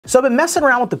So I've been messing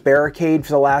around with the Barricade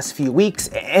for the last few weeks,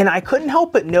 and I couldn't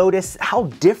help but notice how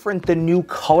different the new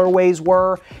colorways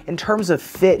were in terms of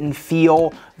fit and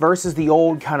feel versus the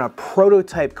old kind of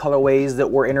prototype colorways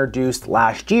that were introduced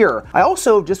last year. I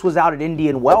also just was out at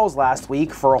Indian Wells last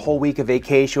week for a whole week of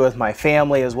vacation with my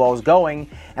family as well as going,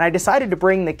 and I decided to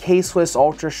bring the K-Swiss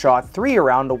Ultrashot 3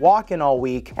 around to walk in all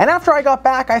week. And after I got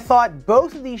back, I thought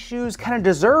both of these shoes kind of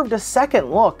deserved a second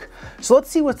look. So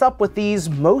let's see what's up with these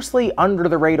mostly under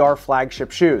the radar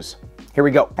flagship shoes. Here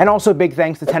we go. And also big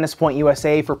thanks to Tennis Point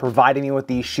USA for providing me with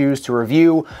these shoes to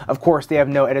review. Of course, they have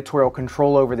no editorial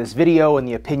control over this video and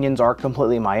the opinions are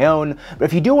completely my own. But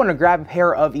if you do want to grab a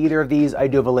pair of either of these, I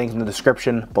do have a link in the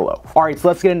description below. All right, so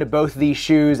let's get into both of these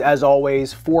shoes. As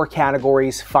always, 4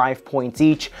 categories, 5 points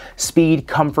each: speed,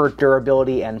 comfort,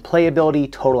 durability, and playability,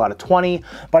 total out of 20.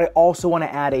 But I also want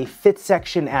to add a fit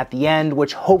section at the end,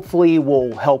 which hopefully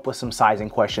will help with some sizing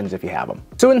questions if you have them.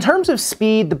 So in terms of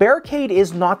speed, the Barricade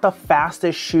is not the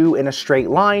fastest shoe in a straight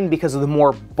line because of the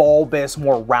more bulbous,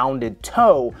 more rounded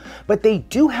toe, but they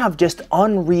do have just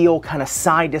unreal kind of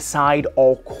side-to-side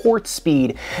all-court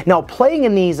speed. Now, playing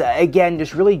in these, again,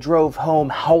 just really drove home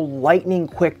how lightning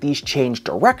quick these change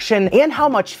direction and how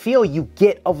much feel you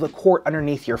get of the court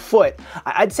underneath your foot.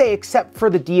 I'd say except for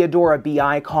the Diadora B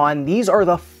Icon, these are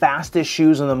the fastest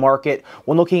shoes on the market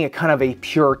when looking at kind of a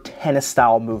pure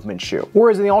tennis-style movement shoe.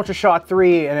 Whereas in the Ultrashot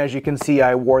 3, and as you can see,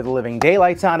 I wore the living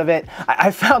daylights out of it,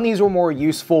 I found these were more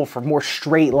useful for more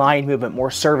straight line movement, more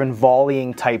serve and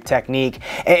volleying type technique.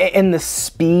 And the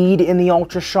speed in the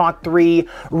Ultrashot 3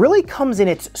 really comes in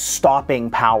its stopping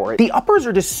power. The uppers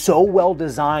are just so well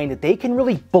designed that they can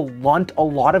really blunt a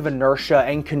lot of inertia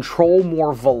and control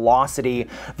more velocity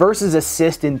versus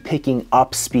assist in picking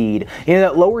up speed. You know,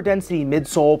 that lower density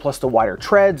midsole plus the wider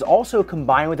treads also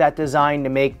combine with that design to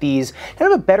make these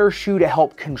kind of a better shoe to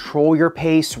help control your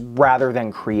pace rather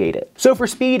than create it. So for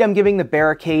speed, I'm giving the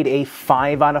Barricade a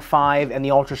 5 out of 5 and the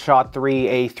Ultrashot 3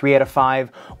 a 3 out of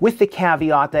 5, with the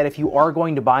caveat that if you are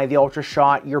going to buy the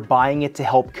Ultrashot, you're buying it to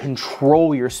help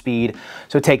control your speed,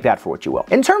 so take that for what you will.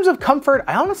 In terms of comfort,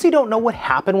 I honestly don't know what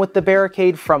happened with the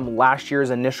Barricade from last year's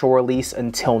initial release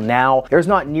until now. There's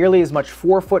not nearly as much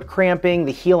forefoot cramping,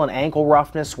 the heel and ankle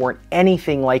roughness weren't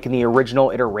anything like in the original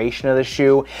iteration of the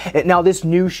shoe. Now this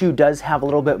new shoe does have a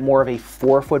little bit more of a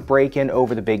forefoot break-in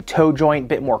over the big toe joint,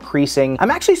 bit more creasing.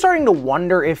 I'm actually starting to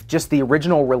wonder if just the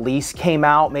original release came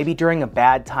out maybe during a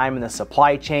bad time in the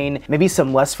supply chain, maybe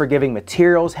some less forgiving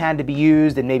materials had to be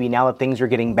used, and maybe now that things are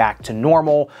getting back to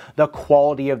normal, the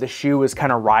quality of the shoe is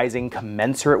kind of rising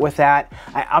commensurate with that.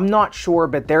 I'm not sure,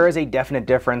 but there is a definite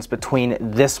difference between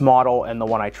this model and the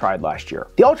one I tried last year.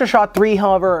 The Ultrashot 3,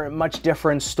 however, much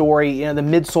different story. You know, the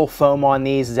midsole foam on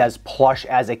these is as plush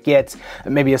as it gets,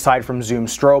 maybe aside from Zoom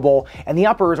Strobel, and the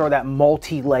uppers are that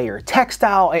multi-layer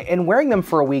textile, and wearing them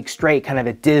for a week straight, kind of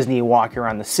at Disney, walking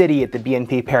around the city at the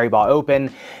BNP Paribas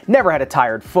Open, never had a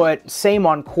tired foot. Same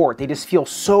on court, they just feel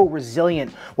so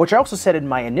resilient, which I also said in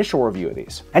my initial review of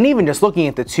these. And even just looking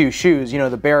at the two shoes, you know,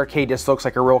 the Barricade just looks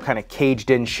like a real kind of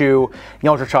caged-in shoe. The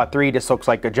Ultrashot 3 just looks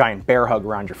like a giant bear hug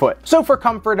around your foot. So for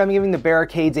comfort, I'm giving the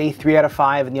Barricades a 3 out of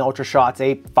 5 and the Ultrashots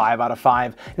a 5 out of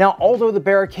 5. Now, although the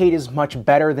Barricade is much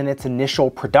better than its initial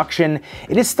production,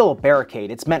 it is still a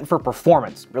Barricade. It's meant for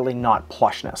performance, really not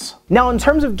plushness. Now, in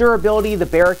terms of durability, the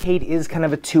Barricade is kind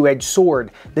of a two-edged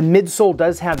sword. The midsole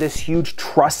does have this huge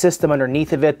truss system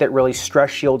underneath of it that really stress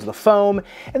shields the foam,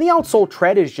 and the outsole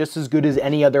tread is just as good as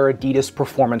any other Adidas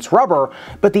performance rubber,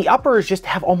 but the uppers just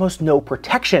have almost no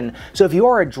protection. So if you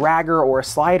are a dragger or a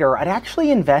slider, I'd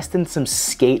actually invest in some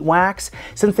skate wax.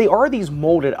 Since they are these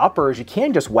molded uppers, you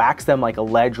can just wax them like a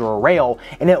ledge or a rail,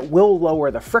 and it will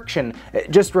lower the friction.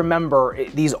 Just remember,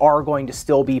 these are going to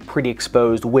still be pretty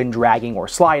exposed when dragging or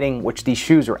sliding, which these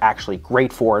shoes are actually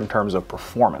great for in terms of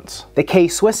performance. The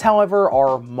K-Swiss, however,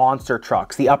 are monster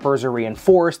trucks. The uppers are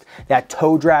reinforced. That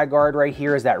toe drag guard right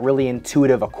here is that really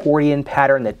intuitive accordion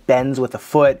pattern that bends with the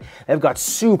foot. They've got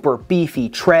super beefy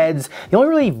treads. The only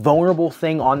really vulnerable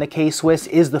thing on the K-Swiss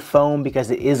is the foam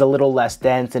because it is a little less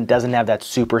dense and doesn't have that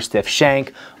super stiff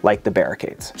shank like the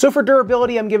Barricades. So for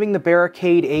durability, I'm giving the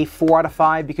Barricade a 4 out of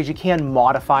 5 because you can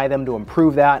modify them to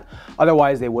improve that.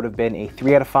 Otherwise, they would have been a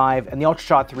 3 out of 5, and the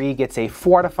Ultrashot 3 gets a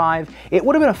 4 out of 5. It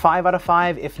would have been a 5 out of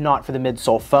 5 if not for the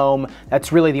midsole foam.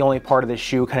 That's really the only part of the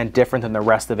shoe kind of different than the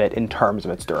rest of it in terms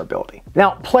of its durability.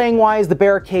 Now, playing wise, the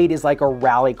Barricade is like a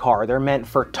rally car. They're meant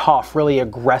for tough, really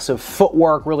aggressive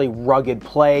footwork, really rugged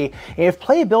play. And if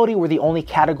playability were the only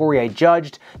category I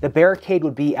judged, the Barricade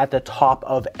would be at the top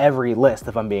of every list,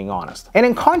 if I'm being honest. And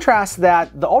in contrast to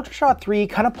that, the Ultrashot 3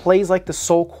 kind of plays like the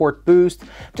Sole Court Boost,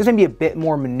 just maybe a bit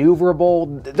more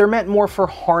maneuverable. They're meant more for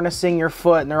harnessing your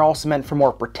foot, and they're also meant for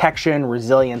more protection,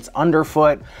 resilience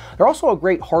underfoot. They're also a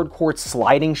great hardcore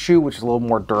sliding shoe, which is a little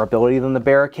more durability than the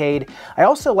Barricade. I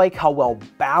also like how well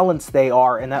balanced they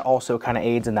are, and that also kind of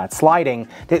aids in that sliding.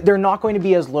 They're not going to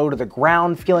be as low to the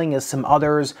ground feeling as some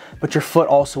others, but your foot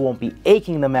also won't be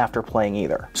aching them after playing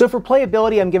either. So for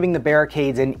playability, I'm giving the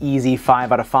Barricades an easy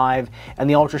 5 out of 5, and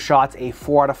the Ultrashots a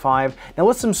 4 out of 5. Now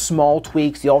with some small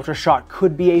tweaks, the Ultrashot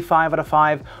could be a 5 out of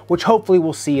 5, which hopefully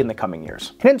we'll see in the coming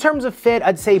years. And in terms of fit,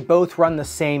 I'd say both run the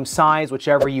same size.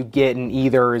 Whichever you get in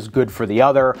either is good for the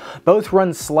other. Both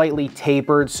run slightly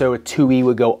tapered, so a 2E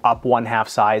would go up 1/2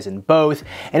 size in both.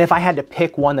 And if I had to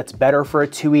pick one that's better for a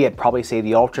 2E, I'd probably say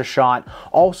the Ultrashot.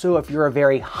 Also, if you're a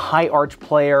very high arch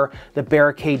player, the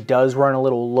Barricade does run a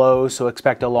little low, so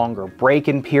expect a longer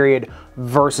break-in period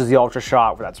versus the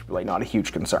Ultrashot, where that's really not a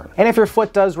huge concern. And if your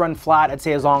foot does run flat, I'd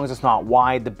say as long as it's not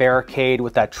wide, the Barricade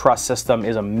with that truss system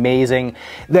is amazing.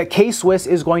 The K-Swiss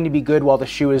is going to be good while the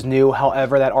shoe is new.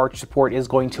 However, that arch support is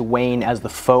going to wane as the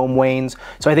foam wanes.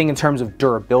 So I think in terms of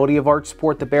durability of arch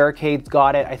support, the Barricade's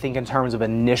got it. I think in terms of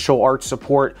initial arch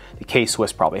support, the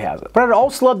K-Swiss probably has it. But I'd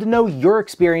also love to know your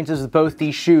experiences with both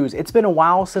these shoes. It's been a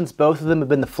while since both of them have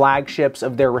been the flagships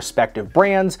of their respective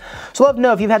brands. So let me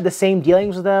know if you've had the same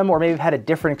dealings with them or maybe had a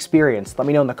different experience. Let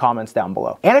me know in the comments down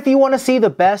below. And if you want to see the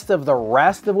best of the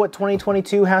rest of what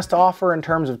 2022 has to offer in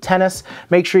terms of tennis,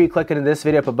 make sure you click into this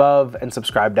video up above and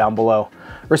subscribe down below.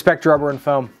 Respect your rubber and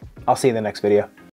foam. I'll see you in the next video.